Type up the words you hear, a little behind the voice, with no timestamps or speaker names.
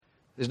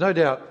There's no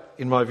doubt,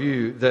 in my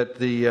view, that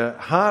the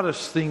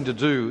hardest thing to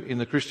do in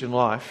the Christian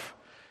life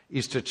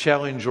is to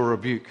challenge or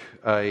rebuke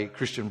a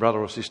Christian brother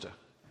or sister.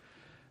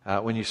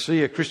 When you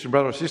see a Christian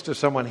brother or sister,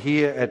 someone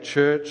here at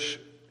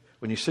church,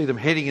 when you see them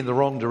heading in the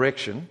wrong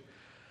direction,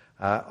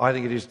 I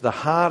think it is the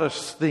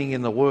hardest thing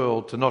in the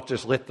world to not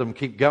just let them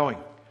keep going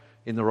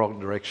in the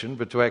wrong direction,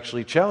 but to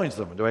actually challenge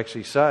them and to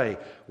actually say,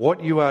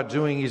 what you are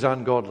doing is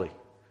ungodly.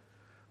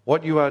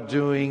 What you are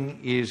doing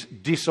is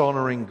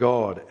dishonouring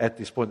God at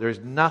this point. There is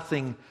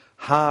nothing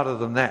harder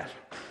than that.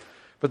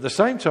 But at the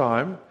same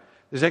time,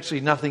 there's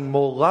actually nothing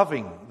more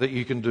loving that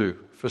you can do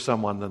for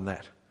someone than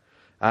that.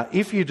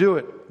 If you do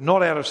it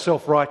not out of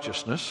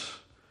self-righteousness,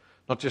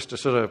 not just to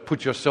sort of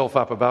put yourself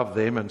up above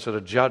them and sort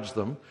of judge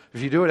them,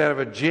 if you do it out of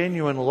a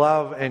genuine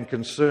love and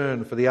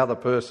concern for the other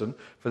person,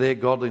 for their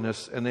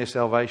godliness and their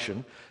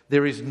salvation,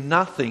 there is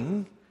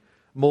nothing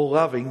more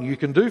loving you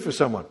can do for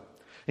someone.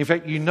 In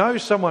fact, you know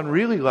someone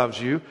really loves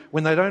you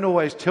when they don't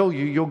always tell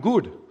you you're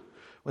good,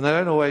 when they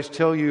don't always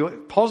tell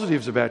you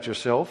positives about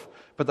yourself,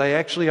 but they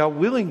actually are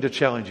willing to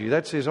challenge you.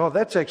 That says, oh,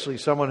 that's actually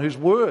someone who's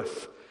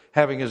worth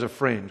having as a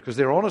friend because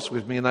they're honest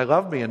with me and they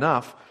love me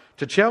enough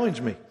to challenge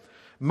me.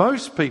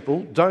 Most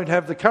people don't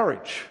have the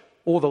courage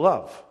or the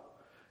love,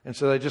 and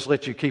so they just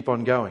let you keep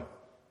on going.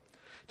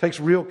 It takes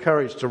real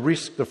courage to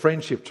risk the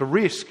friendship, to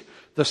risk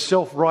the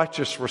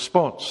self-righteous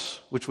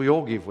response, which we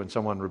all give when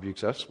someone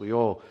rebukes us. We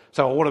all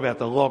say, oh, what about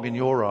the log in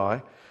your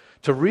eye?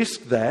 To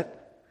risk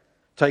that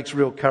takes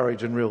real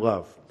courage and real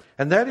love.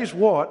 And that is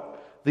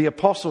what the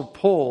Apostle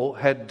Paul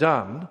had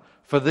done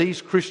for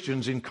these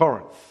Christians in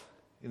Corinth.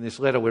 In this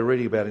letter we're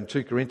reading about in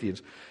 2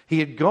 Corinthians. He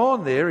had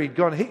gone there,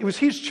 it was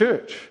his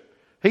church.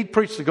 He'd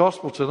preached the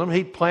gospel to them,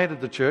 he'd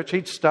planted the church,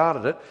 he'd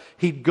started it.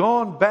 He'd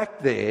gone back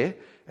there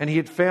and he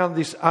had found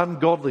this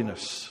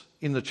ungodliness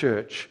in the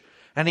church.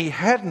 And he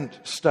hadn't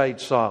stayed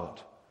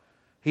silent.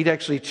 He'd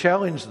actually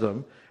challenged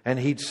them and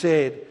he'd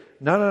said,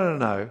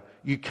 no,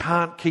 you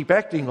can't keep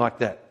acting like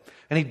that.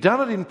 And he'd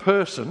done it in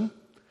person,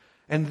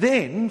 and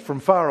then, from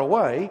far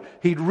away,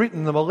 he'd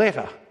written them a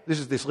letter. This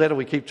is this letter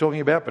we keep talking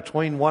about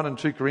between 1 and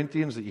 2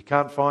 Corinthians that you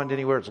can't find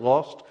anywhere, it's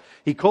lost.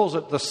 He calls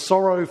it the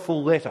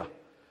sorrowful letter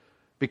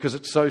because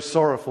it's so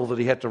sorrowful that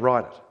he had to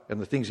write it and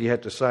the things he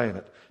had to say in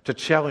it to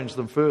challenge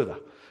them further.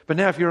 But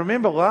now if you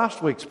remember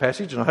last week's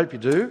passage, and I hope you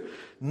do,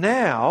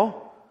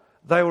 now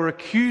they were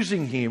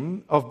accusing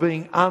him of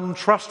being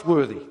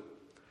untrustworthy.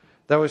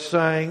 They were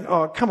saying,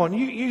 oh, come on,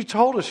 you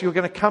told us you were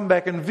going to come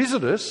back and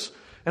visit us,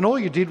 and all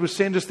you did was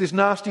send us this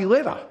nasty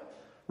letter,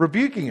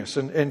 rebuking us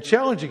and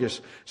challenging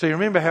us. So you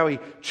remember how he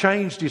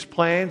changed his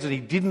plans and he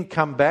didn't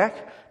come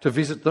back to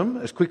visit them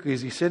as quickly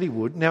as he said he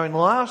would. Now in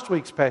last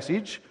week's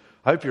passage,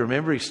 I hope you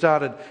remember, he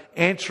started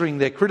answering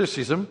their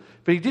criticism,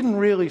 but he didn't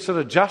really sort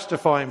of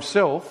justify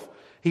himself.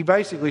 He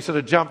basically sort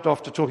of jumped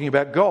off to talking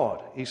about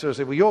God. He sort of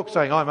said, well, you're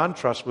saying I'm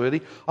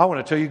untrustworthy. I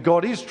want to tell you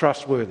God is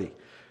trustworthy.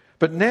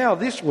 But now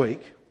this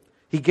week,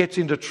 he gets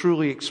into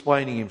truly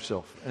explaining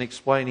himself and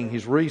explaining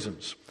his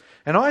reasons.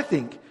 And I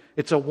think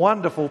it's a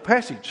wonderful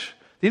passage.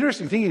 The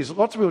interesting thing is,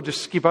 lots of people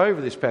just skip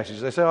over this passage.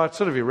 They say, oh, it's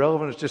sort of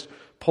irrelevant. It's just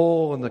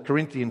Paul and the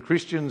Corinthian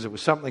Christians. It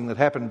was something that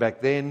happened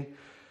back then.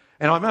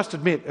 And I must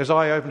admit, as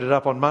I opened it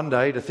up on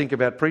Monday to think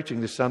about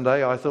preaching this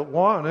Sunday, I thought,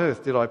 why on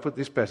earth did I put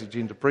this passage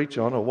in to preach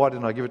on, or why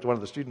didn't I give it to one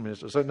of the student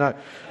ministers? So no.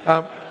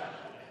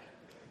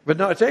 But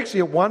no, it's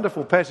actually a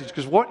wonderful passage,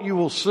 because what you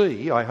will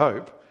see, I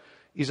hope,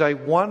 is a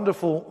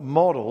wonderful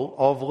model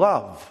of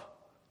love.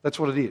 That's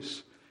what it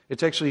is.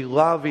 It's actually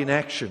love in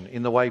action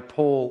in the way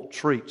Paul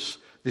treats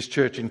this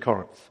church in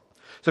Corinth.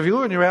 So if you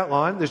look in your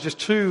outline, there's just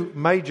two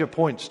major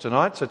points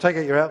tonight. So take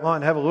out your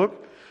outline, have a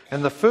look.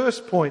 And the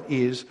first point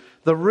is,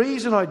 the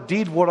reason I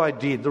did what I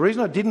did, the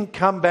reason I didn't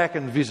come back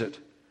and visit,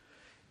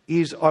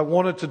 is I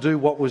wanted to do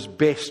what was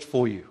best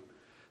for you.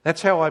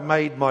 That's how I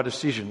made my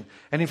decision.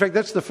 And in fact,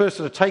 that's the first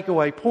sort of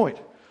takeaway point.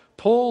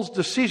 Paul's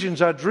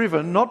decisions are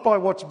driven not by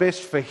what's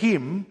best for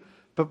him,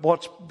 but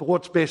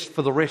what's best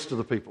for the rest of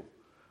the people.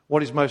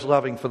 What is most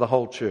loving for the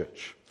whole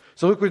church.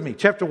 So look with me,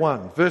 chapter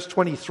 1, verse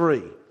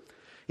 23.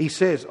 He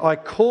says, I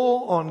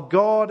call on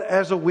God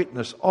as a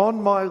witness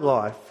on my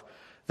life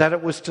that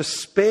it was to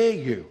spare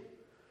you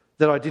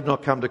that I did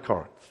not come to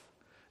Corinth.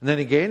 And then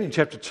again in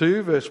chapter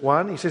 2, verse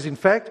 1, he says, in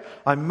fact,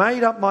 I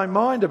made up my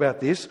mind about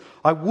this.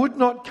 I would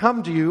not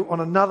come to you on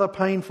another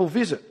painful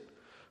visit.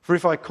 For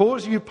if I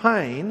cause you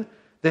pain,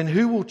 then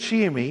who will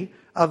cheer me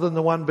other than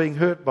the one being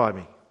hurt by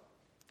me?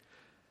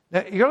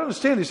 Now, you've got to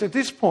understand this. At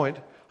this point,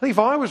 I think if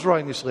I was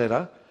writing this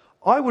letter,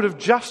 I would have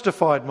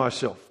justified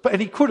myself.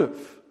 And he could have.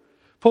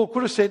 Paul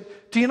could have said,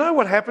 do you know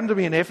what happened to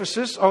me in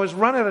Ephesus? I was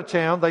run out of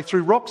town, they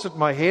threw rocks at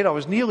my head, I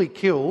was nearly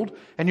killed,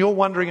 and you're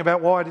wondering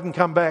about why I didn't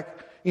come back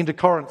into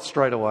Corinth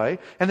straight away.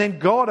 And then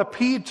God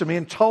appeared to me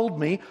and told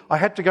me I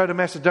had to go to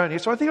Macedonia.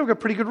 So I think I've got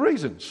pretty good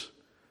reasons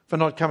for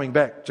not coming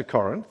back to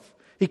Corinth.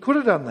 He could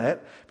have done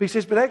that, but he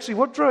says, but actually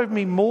what drove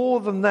me more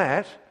than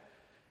that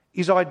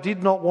is I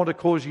did not want to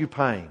cause you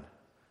pain.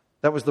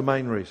 That was the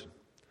main reason.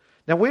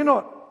 Now we're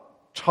not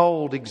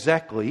told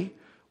exactly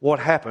what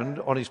happened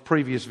on his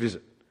previous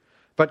visit.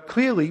 But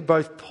clearly,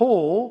 both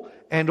Paul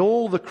and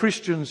all the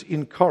Christians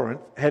in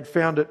Corinth had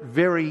found it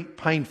very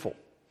painful.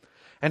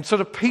 And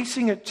sort of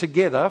piecing it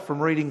together from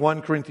reading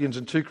 1 Corinthians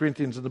and 2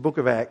 Corinthians and the book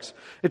of Acts,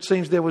 it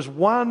seems there was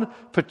one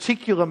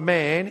particular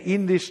man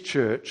in this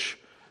church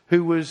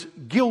who was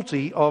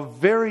guilty of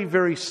very,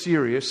 very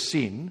serious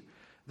sin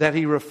that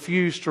he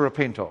refused to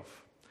repent of.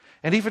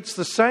 And if it's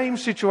the same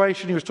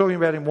situation he was talking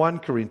about in 1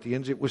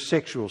 Corinthians, it was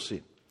sexual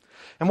sin.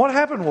 And what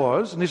happened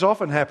was, and this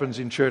often happens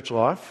in church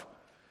life,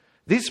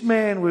 this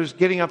man was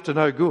getting up to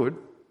no good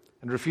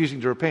and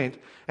refusing to repent,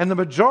 and the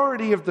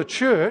majority of the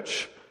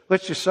church,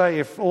 let's just say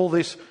if all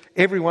this,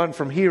 everyone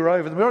from here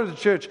over, the majority of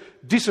the church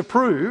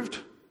disapproved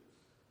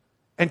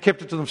and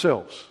kept it to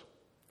themselves.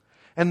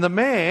 And the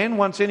man,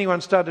 once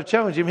anyone started to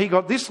challenge him, he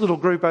got this little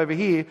group over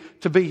here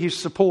to be his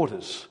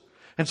supporters.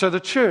 And so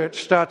the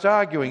church starts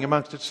arguing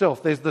amongst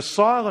itself. There's the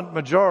silent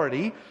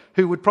majority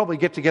who would probably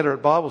get together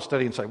at Bible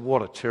study and say,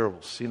 what a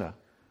terrible sinner,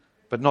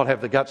 but not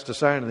have the guts to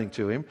say anything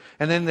to him.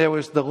 And then there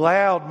was the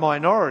loud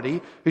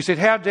minority who said,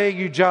 how dare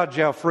you judge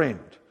our friend?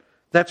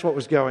 That's what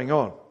was going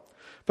on.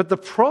 But the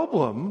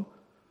problem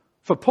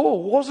for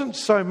Paul wasn't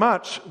so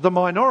much the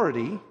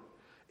minority,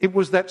 it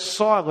was that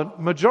silent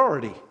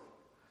majority.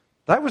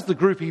 That was the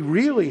group he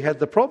really had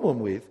the problem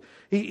with.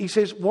 He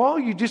says, while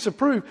you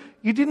disapprove,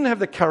 you didn't have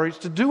the courage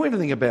to do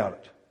anything about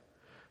it.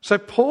 So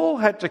Paul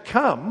had to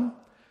come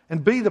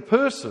and be the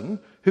person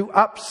who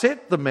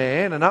upset the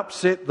man and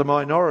upset the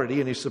minority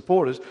and his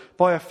supporters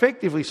by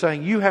effectively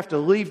saying, you have to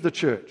leave the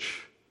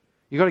church.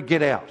 You've got to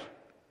get out.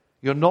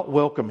 You're not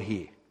welcome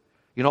here.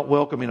 You're not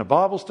welcome in a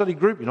Bible study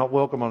group. You're not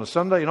welcome on a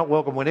Sunday. You're not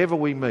welcome whenever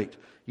we meet.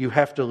 You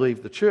have to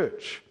leave the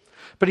church.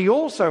 But he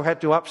also had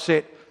to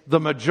upset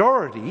the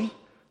majority,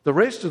 the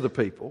rest of the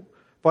people,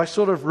 by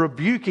sort of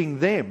rebuking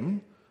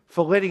them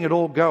for letting it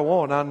all go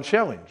on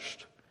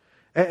unchallenged.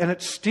 And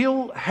it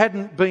still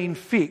hadn't been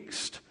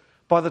fixed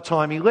by the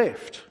time he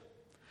left.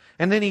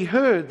 And then he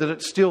heard that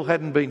it still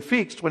hadn't been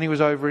fixed when he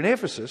was over in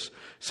Ephesus.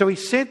 So he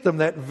sent them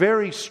that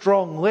very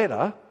strong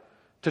letter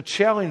to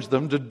challenge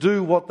them to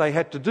do what they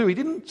had to do. He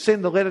didn't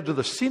send the letter to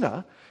the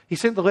sinner. He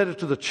sent the letter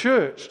to the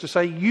church to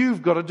say,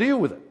 you've got to deal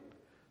with it.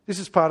 This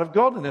is part of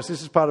godliness.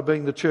 This is part of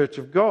being the church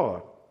of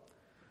God.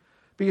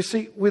 But you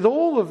see, with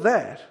all of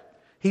that,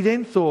 he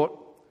then thought,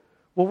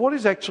 well, what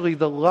is actually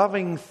the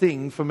loving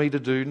thing for me to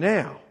do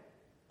now?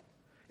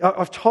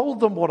 I've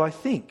told them what I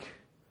think.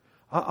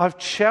 I've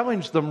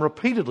challenged them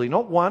repeatedly,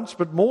 not once,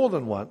 but more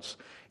than once.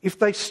 If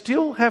they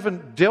still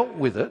haven't dealt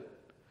with it,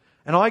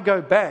 and I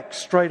go back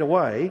straight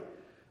away,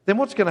 then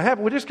what's going to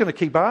happen? We're just going to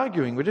keep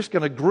arguing. We're just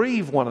going to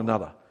grieve one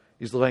another,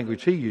 is the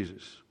language he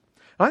uses.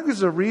 I think this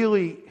is a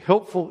really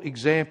helpful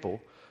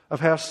example of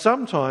how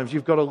sometimes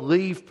you've got to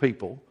leave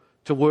people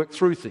to work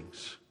through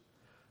things.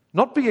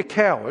 Not be a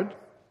coward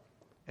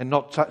and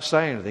not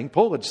say anything.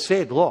 Paul had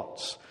said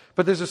lots.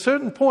 But there's a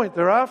certain point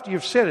there after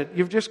you've said it,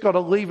 you've just got to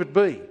leave it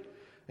be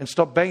and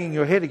stop banging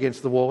your head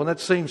against the wall. And that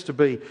seems to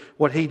be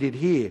what he did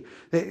here.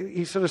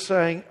 He's sort of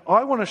saying,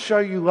 I want to show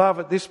you love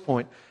at this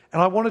point,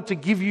 and I wanted to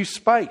give you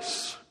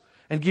space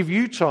and give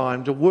you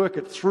time to work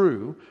it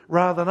through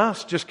rather than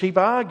us just keep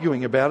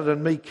arguing about it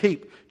and me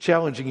keep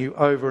challenging you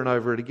over and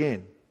over it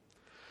again.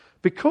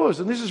 Because,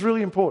 and this is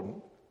really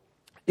important,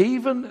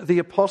 even the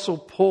Apostle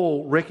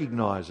Paul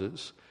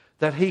recognises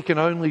that he can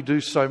only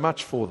do so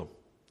much for them.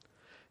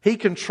 He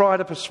can try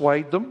to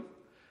persuade them,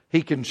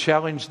 he can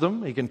challenge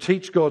them, he can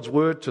teach God's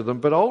word to them,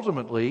 but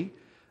ultimately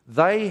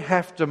they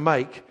have to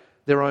make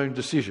their own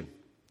decision.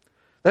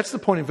 That's the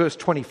point in verse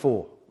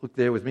 24. Look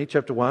there with me,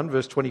 chapter 1,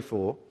 verse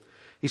 24.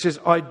 He says,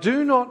 I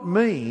do not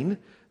mean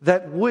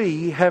that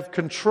we have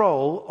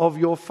control of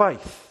your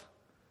faith.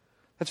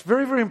 That's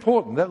very, very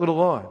important, that little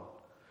line.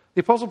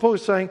 The Apostle Paul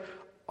is saying,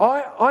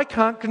 I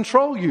can't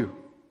control you.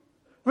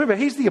 Remember,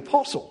 he's the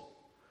apostle.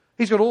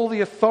 He's got all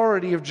the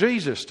authority of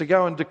Jesus to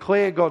go and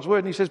declare God's word.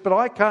 And he says, but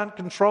I can't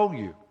control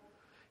you.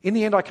 In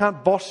the end, I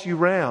can't boss you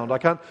round. I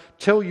can't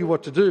tell you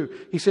what to do.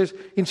 He says,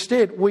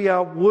 instead, we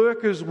are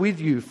workers with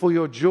you for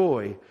your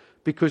joy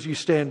because you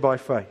stand by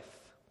faith.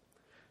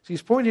 See,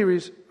 his point here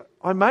is,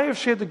 I may have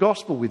shared the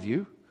gospel with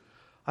you.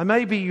 I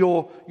may be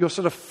your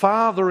sort of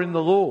father in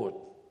the Lord,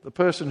 the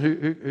person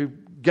who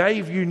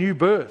gave you new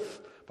birth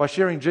by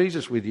sharing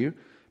Jesus with you,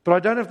 but I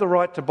don't have the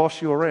right to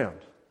boss you around.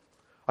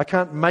 I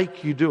can't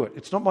make you do it.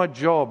 It's not my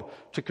job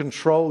to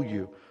control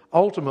you.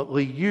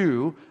 Ultimately,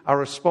 you are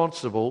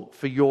responsible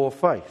for your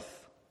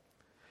faith.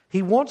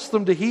 He wants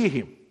them to hear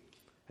him.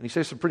 And he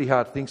says some pretty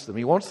hard things to them.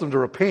 He wants them to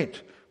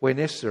repent where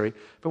necessary.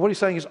 But what he's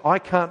saying is, I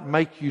can't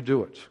make you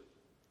do it.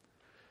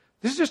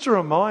 This is just a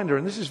reminder,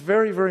 and this is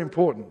very, very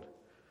important.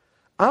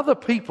 Other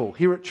people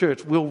here at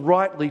church will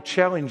rightly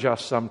challenge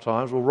us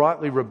sometimes, will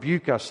rightly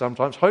rebuke us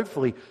sometimes,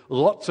 hopefully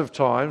lots of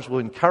times will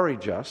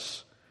encourage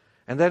us,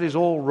 and that is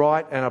all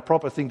right and a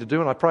proper thing to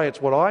do, and I pray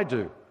it's what I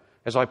do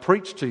as I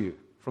preach to you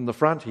from the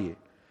front here.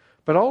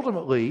 But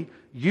ultimately,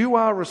 you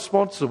are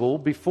responsible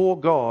before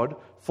God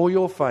for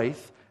your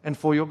faith and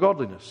for your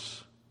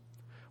godliness.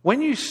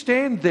 When you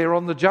stand there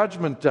on the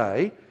judgment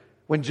day,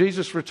 when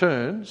Jesus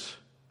returns,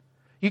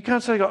 You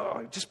can't say,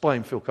 oh, just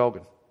blame Phil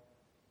Colgan.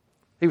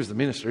 He was the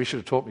minister, he should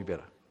have taught me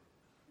better.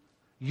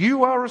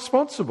 You are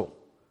responsible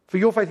for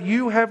your faith.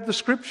 You have the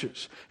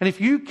scriptures. And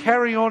if you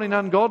carry on in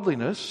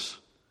ungodliness,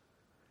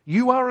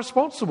 you are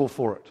responsible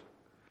for it.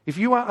 If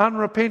you are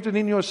unrepentant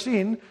in your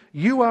sin,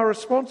 you are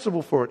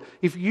responsible for it.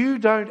 If you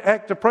don't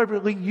act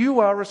appropriately, you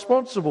are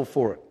responsible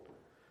for it.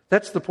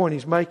 That's the point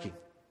he's making.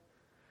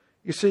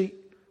 You see,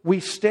 we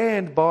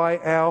stand by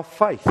our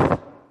faith.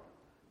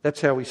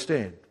 That's how we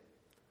stand.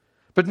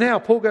 But now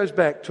Paul goes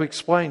back to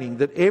explaining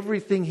that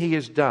everything he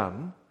has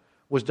done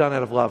was done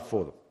out of love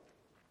for them.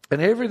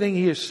 And everything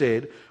he has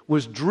said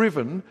was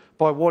driven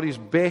by what is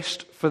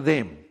best for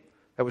them.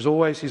 That was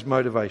always his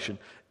motivation,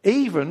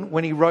 even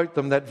when he wrote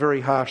them that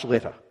very harsh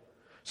letter.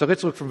 So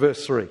let's look from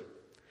verse 3.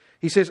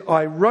 He says,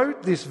 I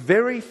wrote this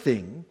very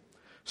thing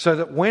so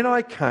that when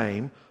I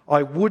came,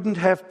 I wouldn't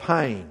have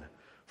pain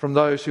from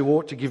those who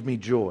ought to give me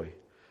joy,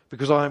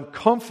 because I am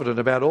confident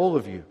about all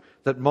of you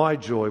that my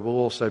joy will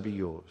also be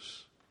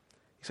yours.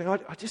 He's saying,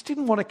 I just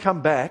didn't want to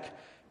come back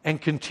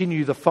and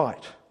continue the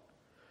fight.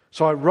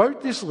 So I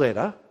wrote this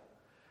letter,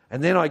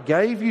 and then I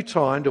gave you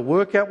time to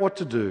work out what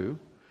to do,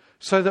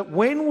 so that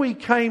when we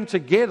came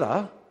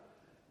together,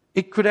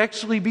 it could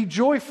actually be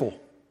joyful.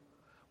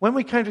 When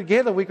we came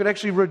together, we could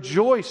actually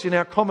rejoice in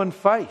our common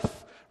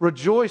faith,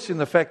 rejoice in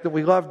the fact that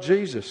we love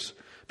Jesus,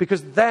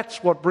 because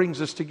that's what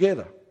brings us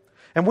together.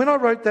 And when I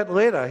wrote that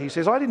letter, he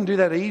says, I didn't do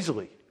that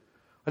easily.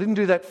 I didn't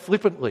do that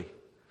flippantly.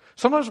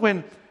 Sometimes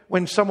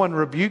when someone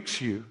rebukes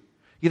you,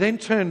 you then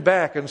turn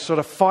back and sort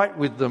of fight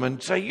with them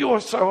and say,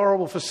 you're so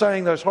horrible for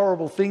saying those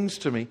horrible things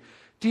to me.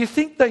 Do you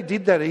think they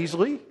did that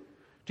easily?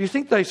 Do you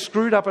think they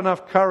screwed up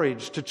enough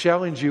courage to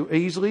challenge you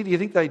easily? Do you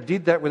think they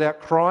did that without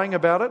crying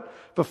about it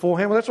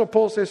beforehand? Well, that's what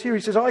Paul says here.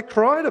 He says, I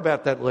cried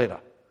about that letter.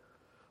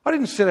 I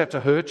didn't set out to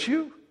hurt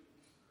you.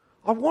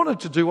 I wanted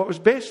to do what was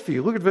best for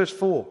you. Look at verse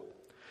 4.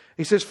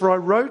 He says, for I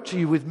wrote to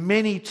you with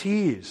many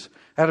tears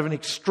out of an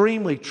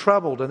extremely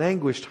troubled and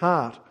anguished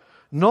heart,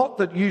 not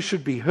that you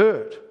should be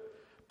hurt,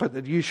 but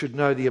that you should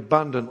know the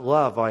abundant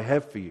love I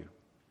have for you.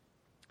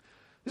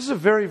 This is a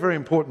very, very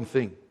important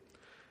thing.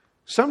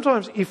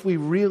 Sometimes if we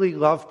really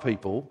love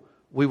people,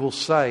 we will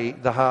say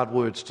the hard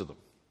words to them.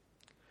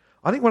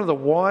 I think one of the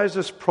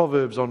wisest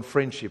proverbs on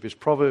friendship is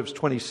Proverbs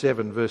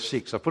 27, verse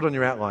 6. I put it on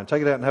your outline.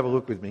 Take it out and have a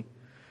look with me. It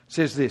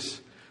says this.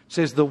 It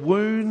says, the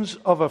wounds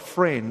of a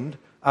friend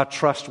are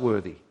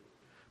trustworthy,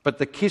 but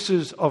the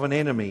kisses of an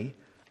enemy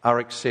are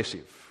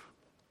excessive.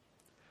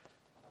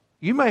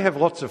 You may have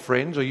lots of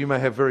friends or you may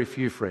have very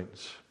few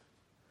friends,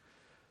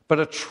 but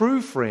a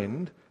true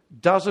friend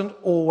doesn't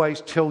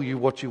always tell you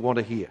what you want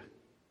to hear.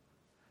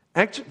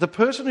 Actually, the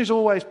person who's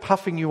always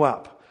puffing you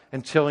up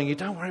and telling you,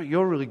 don't worry,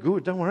 you're really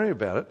good, don't worry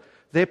about it,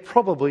 they're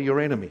probably your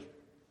enemy.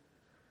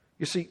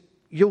 You see,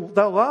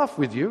 they'll laugh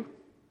with you,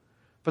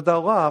 but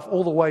they'll laugh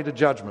all the way to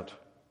judgment.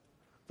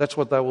 That's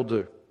what they will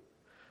do.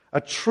 A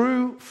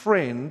true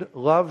friend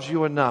loves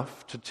you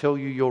enough to tell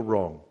you you're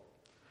wrong.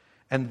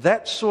 And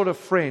that sort of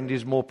friend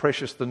is more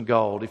precious than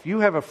gold. If you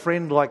have a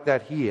friend like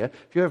that here,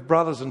 if you have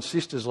brothers and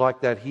sisters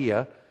like that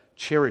here,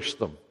 cherish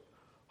them.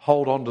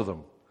 Hold on to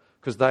them,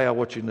 because they are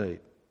what you need.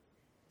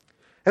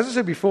 As I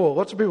said before,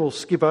 lots of people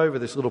skip over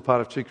this little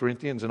part of 2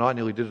 Corinthians, and I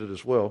nearly did it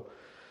as well,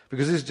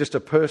 because this is just a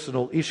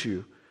personal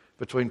issue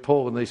between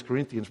Paul and these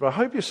Corinthians. But I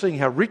hope you're seeing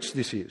how rich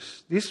this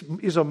is. This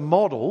is a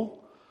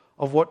model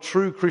of what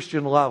true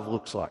Christian love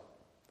looks like.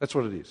 That's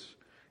what it is.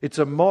 It's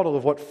a model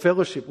of what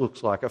fellowship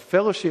looks like. A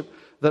fellowship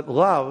that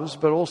loves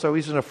but also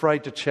isn't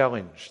afraid to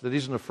challenge, that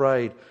isn't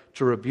afraid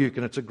to rebuke.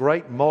 And it's a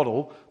great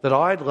model that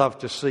I'd love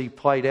to see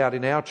played out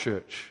in our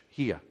church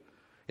here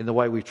in the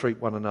way we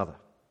treat one another.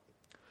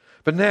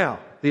 But now,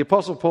 the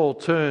Apostle Paul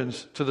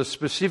turns to the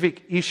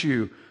specific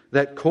issue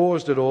that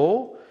caused it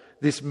all,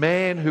 this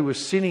man who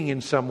was sinning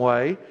in some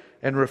way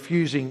and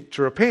refusing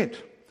to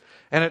repent.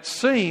 And it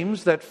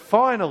seems that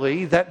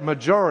finally that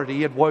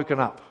majority had woken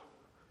up.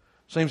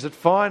 It seems that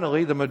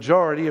finally the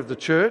majority of the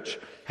church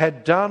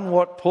had done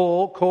what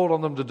Paul called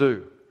on them to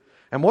do.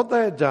 And what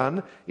they had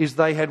done is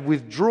they had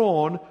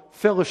withdrawn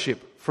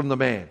fellowship from the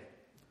man.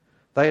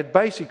 They had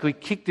basically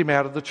kicked him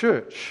out of the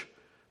church.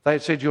 They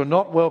had said, you're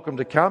not welcome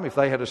to come. If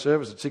they had a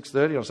service at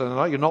 6:30 on Sunday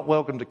night, you're not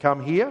welcome to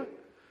come here.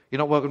 You're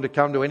not welcome to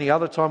come to any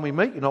other time we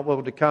meet. You're not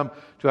welcome to come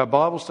to our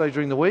Bible study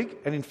during the week.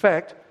 And in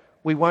fact,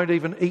 we won't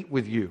even eat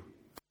with you.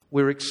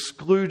 We're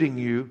excluding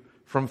you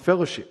from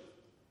fellowship.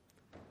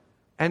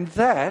 And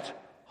that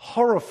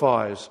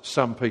horrifies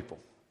some people,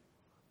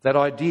 that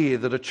idea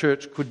that a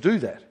church could do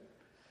that.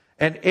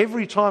 And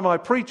every time I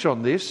preach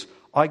on this,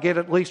 I get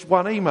at least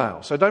one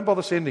email. So don't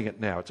bother sending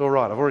it now. It's all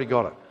right. I've already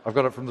got it. I've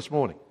got it from this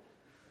morning.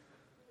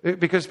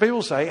 Because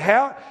people say,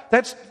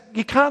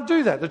 you can't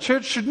do that. The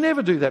church should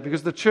never do that,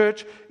 because the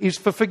church is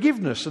for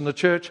forgiveness and the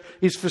church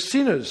is for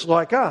sinners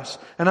like us.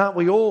 And aren't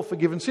we all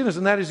forgiven sinners?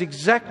 And that is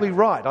exactly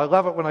right. I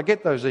love it when I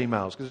get those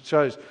emails, because it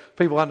shows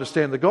people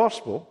understand the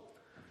gospel.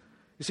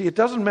 You see, it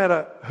doesn't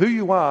matter who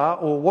you are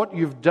or what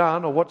you've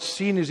done or what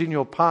sin is in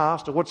your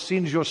past or what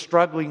sins you're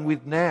struggling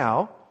with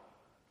now.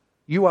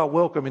 You are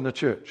welcome in the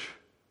church.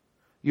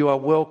 You are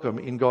welcome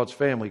in God's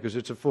family because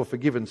it's for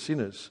forgiven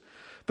sinners.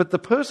 But the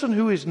person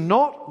who is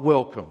not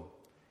welcome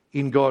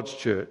in God's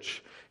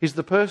church is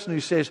the person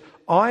who says,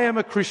 I am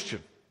a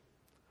Christian.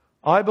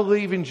 I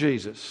believe in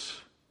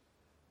Jesus,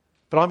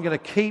 but I'm going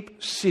to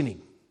keep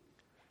sinning.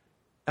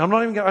 And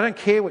I don't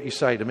care what you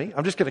say to me.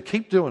 I'm just going to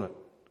keep doing it.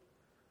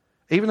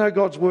 Even though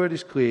God's word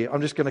is clear,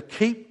 I'm just going to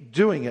keep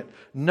doing it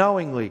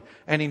knowingly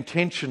and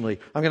intentionally.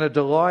 I'm going to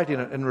delight in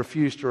it and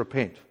refuse to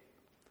repent.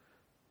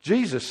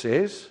 Jesus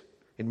says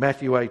in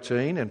Matthew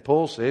 18, and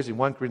Paul says in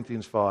 1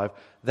 Corinthians 5,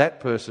 that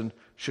person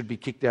should be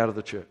kicked out of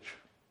the church.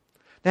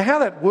 Now, how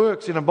that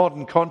works in a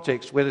modern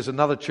context where there's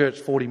another church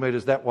 40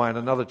 metres that way and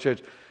another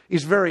church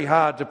is very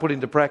hard to put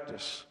into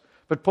practice.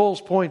 But Paul's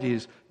point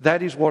is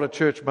that is what a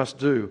church must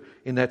do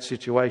in that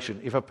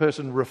situation. If a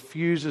person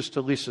refuses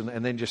to listen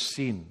and then just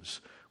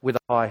sins with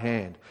a high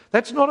hand,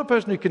 that's not a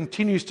person who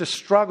continues to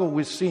struggle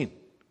with sin,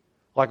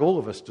 like all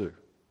of us do.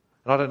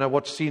 And I don't know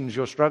what sins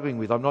you're struggling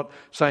with. I'm not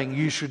saying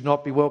you should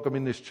not be welcome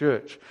in this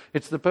church.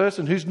 It's the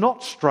person who's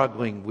not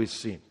struggling with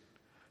sin.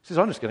 He says,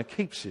 I'm just going to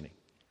keep sinning,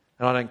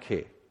 and I don't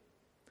care.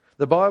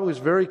 The Bible is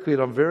very clear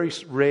that on very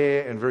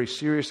rare and very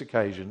serious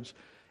occasions,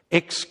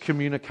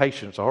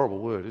 excommunication, it's a horrible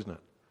word, isn't it,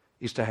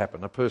 is to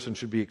happen. A person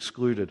should be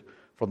excluded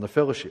from the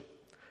fellowship.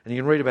 And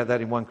you can read about that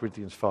in 1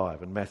 Corinthians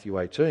 5 and Matthew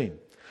 18.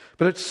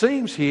 But it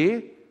seems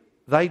here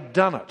they'd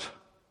done it.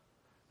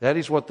 That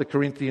is what the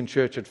Corinthian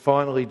church had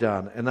finally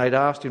done. And they'd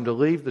asked him to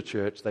leave the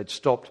church. They'd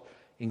stopped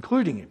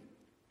including him.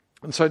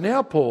 And so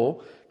now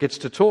Paul gets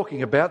to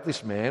talking about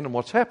this man and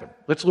what's happened.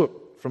 Let's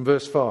look from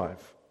verse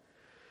 5.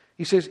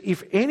 He says,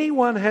 if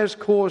anyone has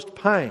caused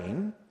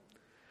pain,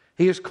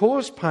 he has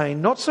caused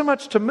pain not so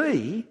much to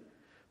me,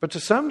 but to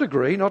some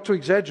degree, not to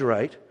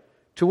exaggerate,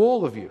 to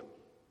all of you.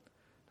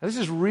 Now, this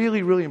is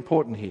really, really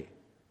important here.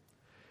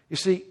 You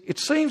see, it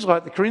seems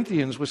like the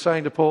Corinthians were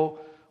saying to Paul,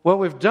 well,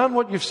 we've done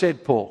what you've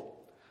said, Paul.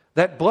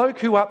 That bloke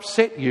who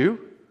upset you,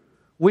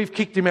 we've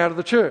kicked him out of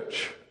the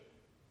church.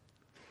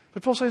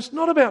 But Paul says, it's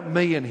not about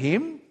me and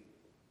him.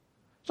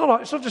 It's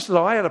not just that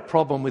I had a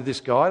problem with this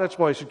guy, that's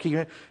why he should kick him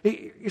out.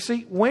 You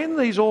see, when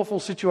these awful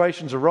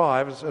situations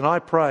arrive, and I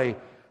pray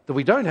that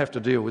we don't have to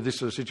deal with this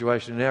sort of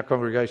situation in our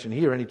congregation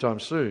here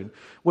anytime soon,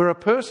 where a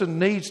person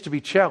needs to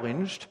be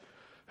challenged,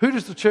 who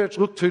does the church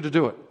look to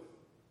do it?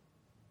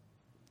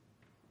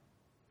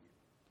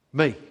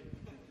 Me.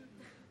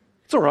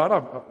 It's all right. I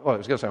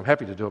was going to say I'm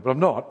happy to do it, but I'm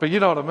not. But you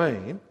know what I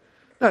mean.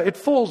 No, it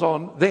falls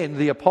on then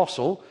the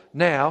apostle,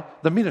 now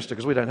the minister,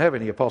 because we don't have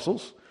any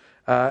apostles.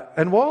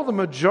 And while the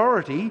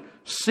majority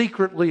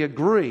secretly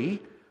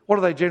agree, what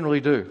do they generally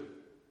do?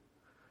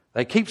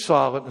 They keep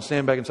silent and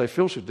stand back and say,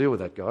 Phil should deal with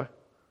that guy.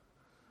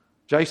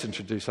 Jason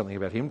should do something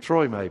about him.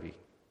 Troy maybe.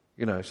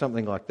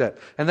 Something like that.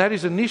 And that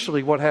is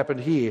initially what happened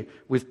here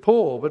with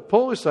Paul. But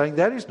Paul is saying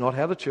that is not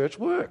how the church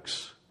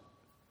works.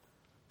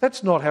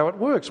 That's not how it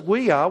works.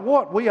 We are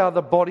what? We are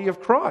the body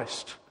of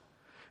Christ.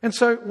 And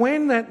so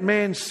when that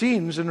man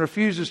sins and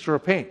refuses to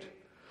repent,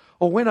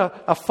 or when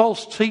a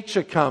false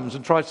teacher comes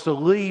and tries to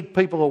lead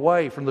people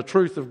away from the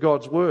truth of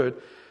God's word,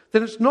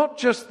 then it's not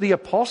just the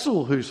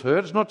apostle who's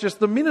hurt, it's not just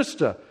the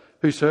minister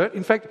who's hurt.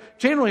 In fact,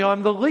 generally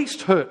I'm the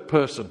least hurt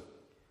person.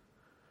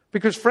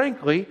 Because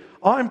frankly,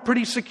 I'm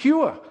pretty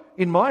secure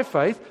in my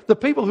faith. The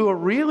people who are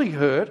really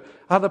hurt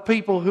are the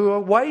people who are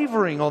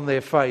wavering on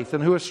their faith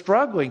and who are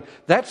struggling.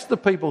 That's the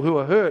people who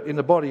are hurt in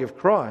the body of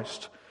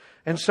Christ.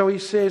 And so he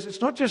says,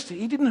 it's not just,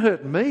 he didn't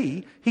hurt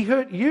me, he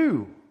hurt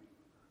you,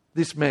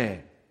 this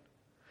man.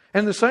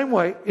 And the same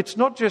way, it's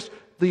not just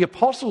the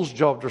apostle's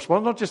job to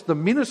respond, not just the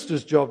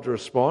minister's job to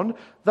respond,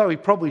 though he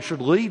probably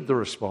should lead the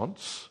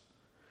response.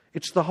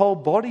 It's the whole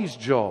body's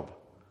job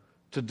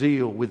to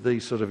deal with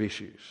these sort of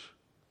issues.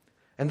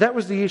 And that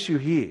was the issue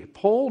here.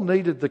 Paul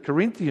needed the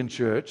Corinthian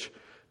church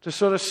to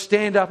sort of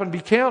stand up and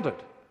be counted,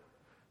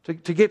 to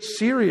get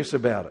serious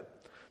about it.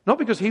 Not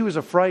because he was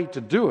afraid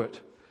to do it,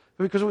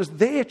 but because it was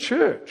their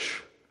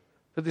church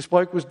that this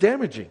bloke was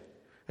damaging.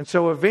 And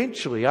so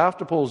eventually,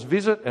 after Paul's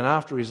visit and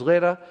after his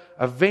letter,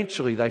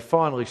 eventually they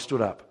finally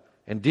stood up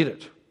and did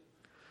it.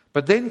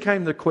 But then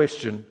came the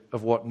question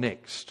of what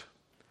next.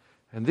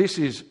 And this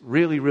is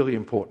really, really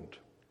important.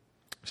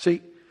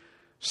 See,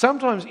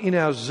 sometimes in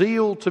our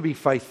zeal to be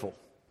faithful,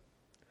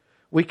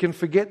 we can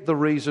forget the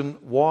reason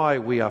why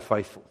we are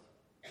faithful.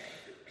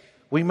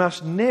 We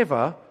must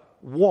never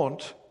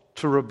want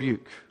to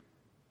rebuke.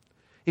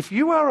 If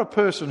you are a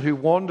person who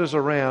wanders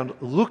around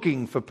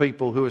looking for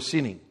people who are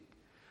sinning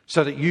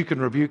so that you can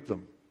rebuke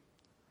them,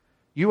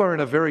 you are in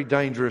a very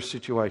dangerous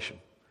situation.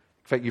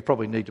 In fact, you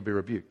probably need to be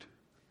rebuked.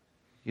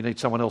 You need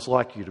someone else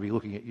like you to be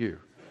looking at you.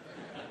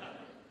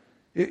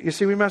 You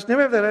see, we must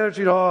never have that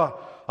attitude,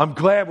 I'm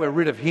glad we're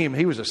rid of him.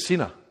 He was a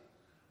sinner.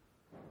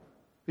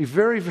 Be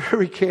very,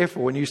 very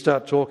careful when you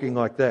start talking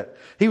like that.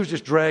 He was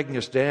just dragging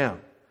us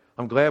down.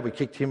 I'm glad we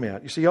kicked him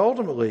out. You see,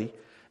 ultimately,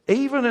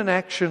 even an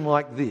action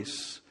like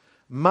this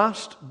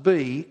must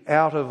be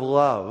out of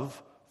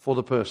love for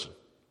the person.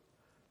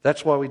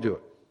 That's why we do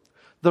it.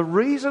 The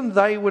reason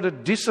they were to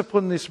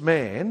discipline this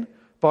man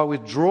by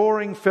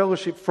withdrawing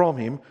fellowship from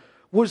him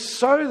was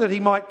so that he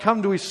might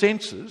come to his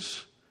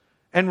senses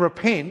and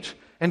repent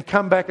and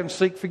come back and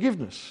seek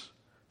forgiveness.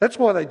 That's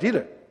why they did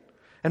it.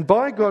 And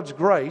by God's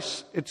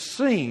grace, it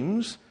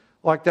seems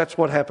like that's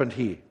what happened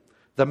here.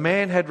 The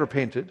man had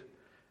repented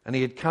and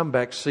he had come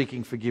back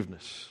seeking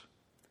forgiveness.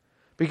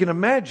 But you can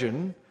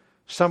imagine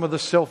some of the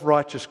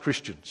self-righteous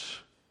Christians.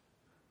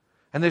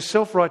 And there's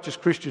self-righteous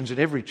Christians in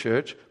every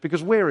church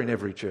because we're in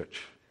every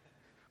church.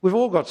 We've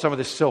all got some of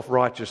this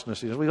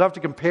self-righteousness in us. We love to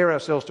compare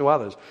ourselves to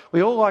others.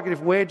 We all like it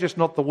if we're just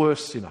not the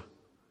worst sinner.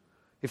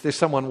 If there's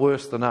someone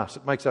worse than us,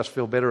 it makes us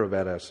feel better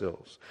about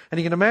ourselves. And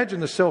you can imagine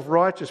the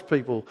self-righteous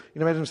people, you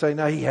can imagine them saying,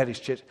 no, he had his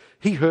church.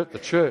 He hurt the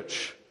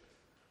church.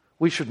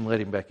 We shouldn't let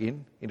him back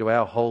into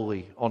our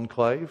holy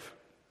enclave.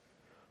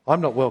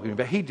 I'm not welcoming him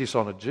back. He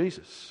dishonoured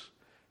Jesus.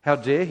 How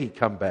dare he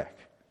come back?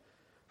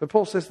 But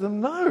Paul says to them,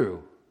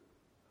 no,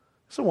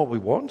 that's not what we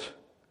want.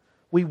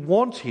 We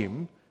want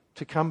him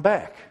to come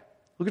back.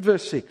 Look at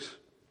verse 6.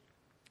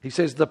 He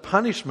says, the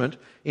punishment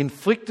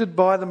inflicted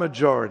by the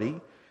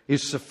majority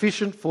is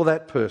sufficient for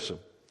that person.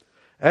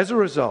 As a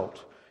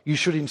result, you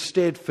should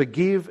instead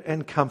forgive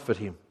and comfort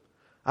him.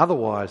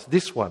 Otherwise,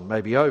 this one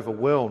may be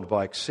overwhelmed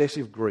by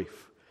excessive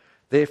grief.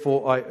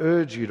 Therefore, I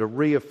urge you to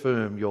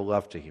reaffirm your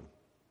love to him.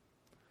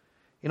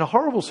 In a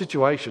horrible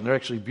situation, they're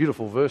actually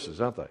beautiful verses,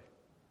 aren't they?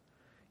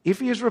 If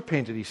he has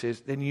repented, he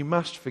says, then you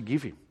must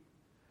forgive him.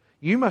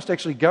 You must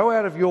actually go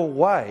out of your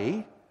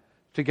way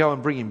to go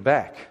and bring him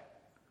back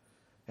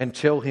and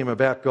tell him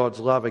about God's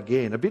love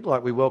again, a bit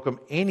like we welcome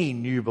any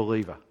new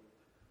believer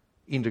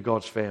into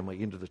God's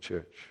family, into the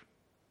church.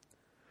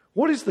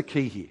 What is the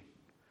key here?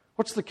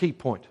 What's the key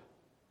point?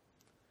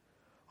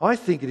 I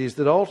think it is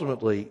that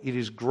ultimately it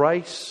is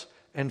grace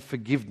and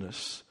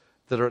forgiveness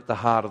that are at the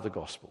heart of the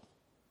gospel.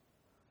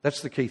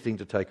 That's the key thing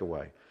to take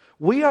away.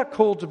 We are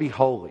called to be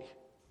holy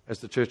as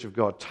the church of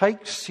God.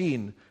 Take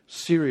sin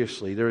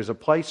seriously. There is a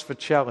place for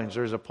challenge.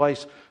 There is a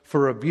place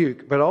for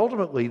rebuke. But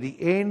ultimately, the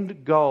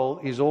end goal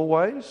is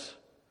always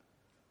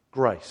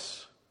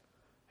grace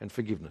and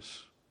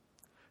forgiveness.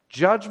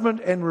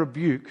 Judgment and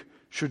rebuke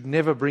should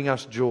never bring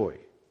us joy.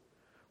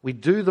 We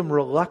do them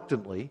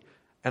reluctantly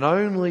and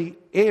only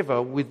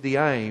ever with the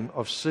aim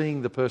of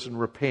seeing the person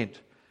repent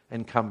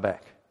and come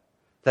back.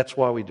 That's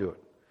why we do it.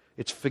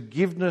 It's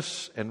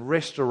forgiveness and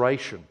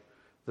restoration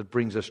that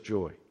brings us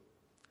joy.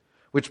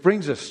 Which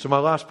brings us to my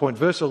last point,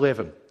 verse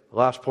 11,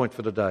 last point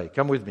for today.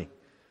 Come with me.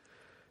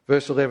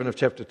 Verse 11 of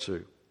chapter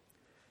 2.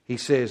 He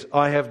says,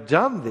 I have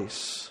done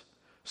this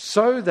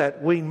so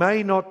that we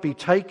may not be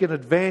taken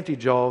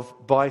advantage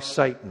of by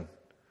Satan,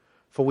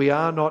 for we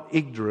are not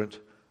ignorant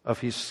of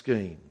his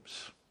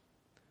schemes.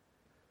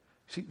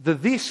 See, the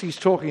this he's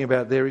talking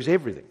about there is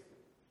everything.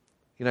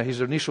 You know,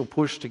 his initial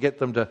push to get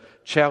them to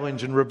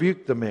challenge and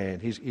rebuke the man,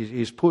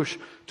 his push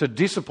to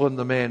discipline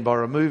the man by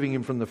removing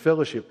him from the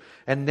fellowship,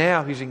 and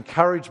now his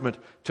encouragement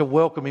to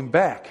welcome him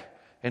back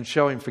and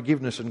show him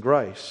forgiveness and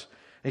grace.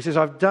 And he says,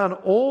 I've done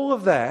all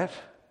of that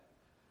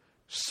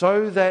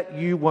so that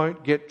you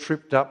won't get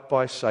tripped up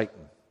by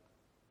Satan.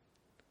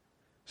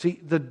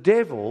 See, the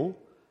devil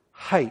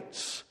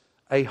hates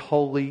a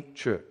holy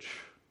church.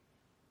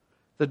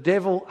 The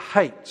devil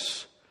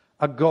hates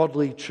a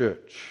godly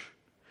church.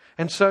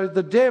 And so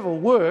the devil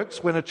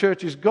works when a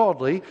church is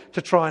godly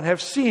to try and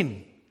have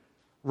sin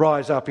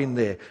rise up in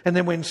there. And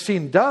then when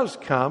sin does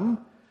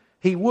come,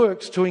 he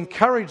works to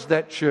encourage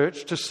that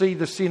church to see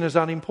the sin as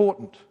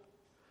unimportant.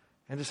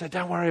 And to say,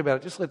 don't worry about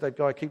it, just let that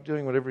guy keep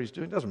doing whatever he's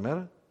doing. It doesn't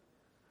matter.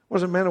 It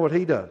doesn't matter what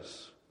he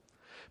does.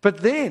 But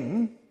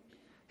then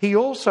he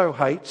also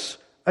hates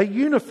a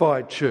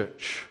unified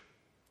church.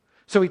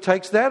 So he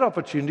takes that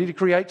opportunity to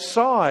create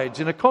sides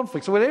in a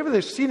conflict. So whenever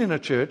there's sin in a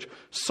church,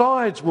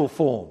 sides will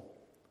form.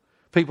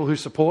 People who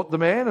support the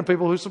man and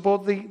people who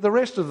support the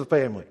rest of the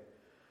family.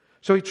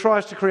 So he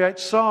tries to create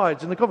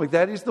sides in the conflict.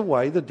 That is the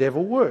way the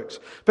devil works.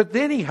 But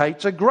then he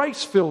hates a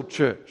grace-filled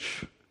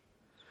church.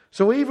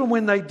 So even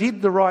when they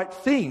did the right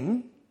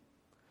thing,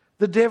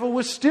 the devil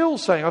was still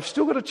saying, I've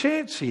still got a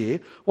chance here.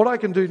 What I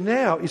can do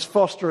now is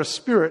foster a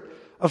spirit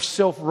of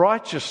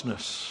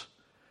self-righteousness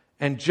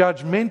and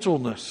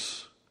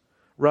judgmentalness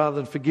rather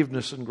than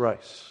forgiveness and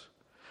grace.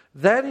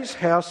 That is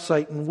how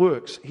Satan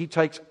works. He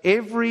takes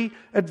every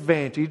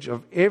advantage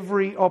of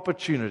every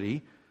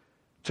opportunity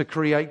to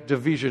create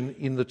division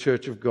in the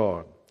church of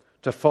God,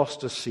 to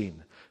foster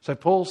sin. So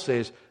Paul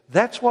says,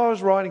 that's why I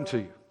was writing to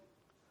you.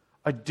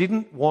 I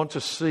didn't want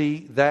to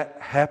see that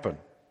happen.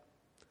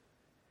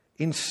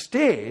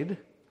 Instead,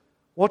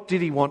 what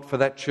did he want for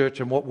that church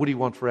and what would he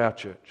want for our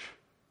church?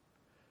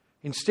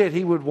 Instead,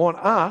 he would want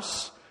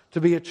us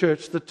to be a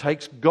church that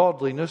takes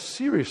godliness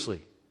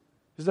seriously.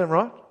 Is that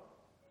right?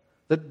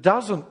 That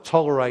doesn't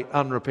tolerate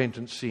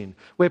unrepentant sin,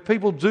 where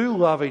people do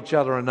love each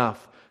other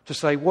enough to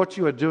say what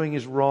you are doing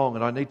is wrong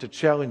and I need to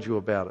challenge you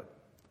about it.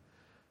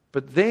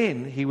 But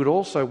then he would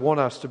also want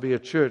us to be a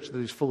church that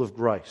is full of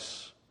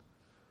grace,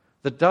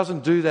 that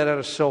doesn't do that out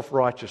of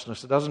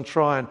self-righteousness, that doesn't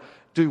try and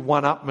do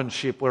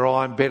one-upmanship where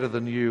I'm better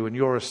than you and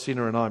you're a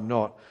sinner and I'm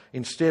not.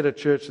 Instead, a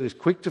church that is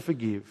quick to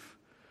forgive,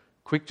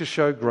 quick to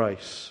show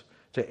grace,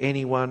 to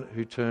anyone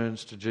who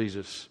turns to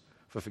Jesus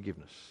for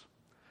forgiveness.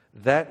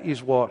 That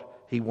is what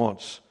he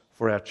wants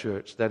for our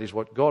church. That is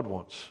what God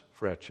wants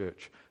for our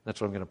church.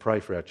 That's what I'm going to pray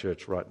for our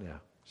church right now.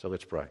 So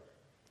let's pray.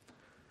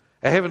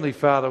 Our Heavenly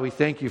Father, we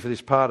thank you for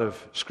this part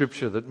of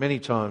Scripture that many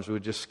times we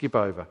would just skip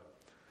over.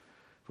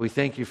 We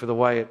thank you for the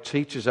way it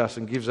teaches us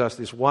and gives us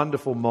this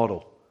wonderful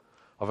model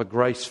of a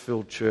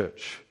grace-filled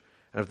church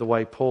and of the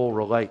way Paul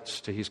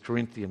relates to his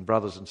Corinthian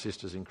brothers and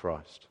sisters in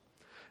Christ.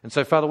 And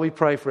so, Father, we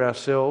pray for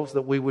ourselves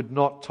that we would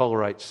not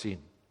tolerate sin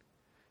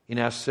in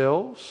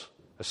ourselves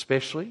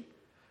especially,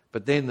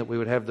 but then that we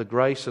would have the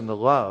grace and the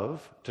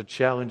love to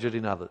challenge it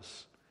in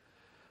others.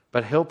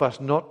 But help us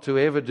not to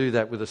ever do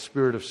that with a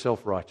spirit of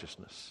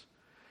self-righteousness.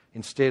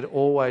 Instead,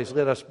 always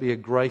let us be a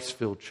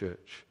grace-filled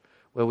church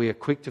where we are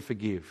quick to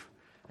forgive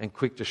and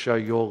quick to show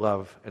your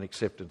love and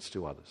acceptance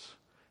to others.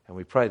 And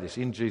we pray this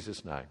in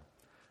Jesus' name.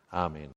 Amen.